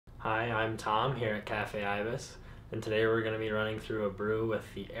Hi, I'm Tom here at Caffe Ibis, and today we're going to be running through a brew with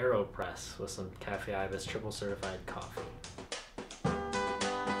the Aeropress with some Caffe Ibis triple certified coffee.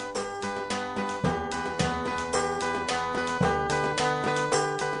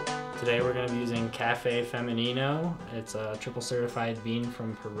 Today we're going to be using Caffe Femenino. It's a triple certified bean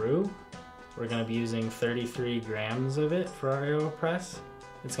from Peru. We're going to be using 33 grams of it for our Aeropress.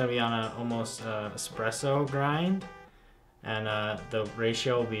 It's going to be on a almost espresso grind. And the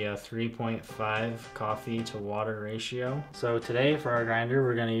ratio will be a 3.5 coffee to water ratio. So today for our grinder,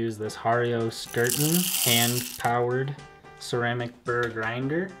 we're going to use this Hario Skirton hand-powered ceramic burr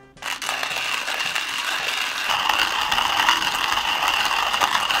grinder.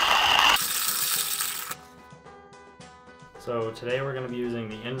 So today we're going to be using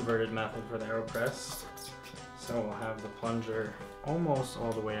the inverted method for the Aeropress. So we'll have the plunger almost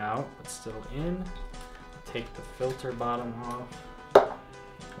all the way out, but still in. Take the filter bottom off.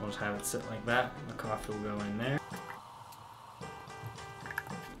 We'll just have it sit like that. The coffee will go in there.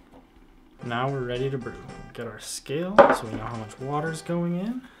 Now we're ready to brew. Get our scale so we know how much water is going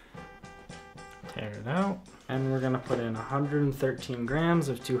in. Tear it out. And we're going to put in 113 grams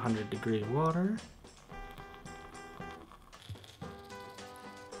of 200-degree water.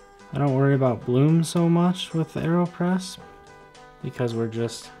 I don't worry about bloom so much with the Aeropress because we're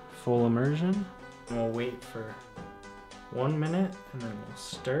just full immersion. We'll wait for 1 minute and then we'll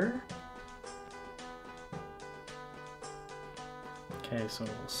stir. Okay, so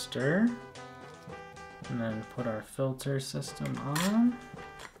we'll stir and then put our filter system on.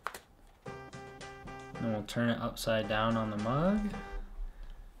 Then we'll turn it upside down on the mug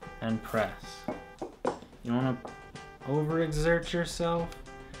and press. You don't want to overexert yourself,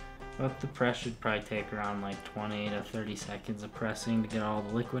 but the press should probably take around like 20 to 30 seconds of pressing to get all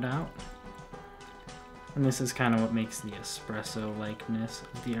the liquid out. And this is kind of what makes the espresso-likeness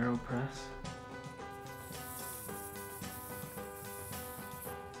of the Aeropress.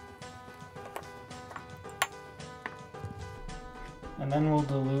 And then we'll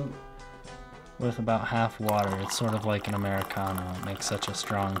dilute with about half water. It's sort of like an Americano. It makes such a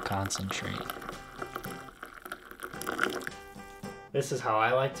strong concentrate. This is how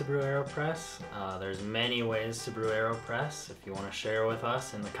I like to brew Aeropress. There's many ways to brew Aeropress. If you want to share with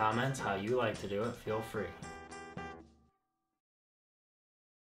us in the comments how you like to do it, feel free.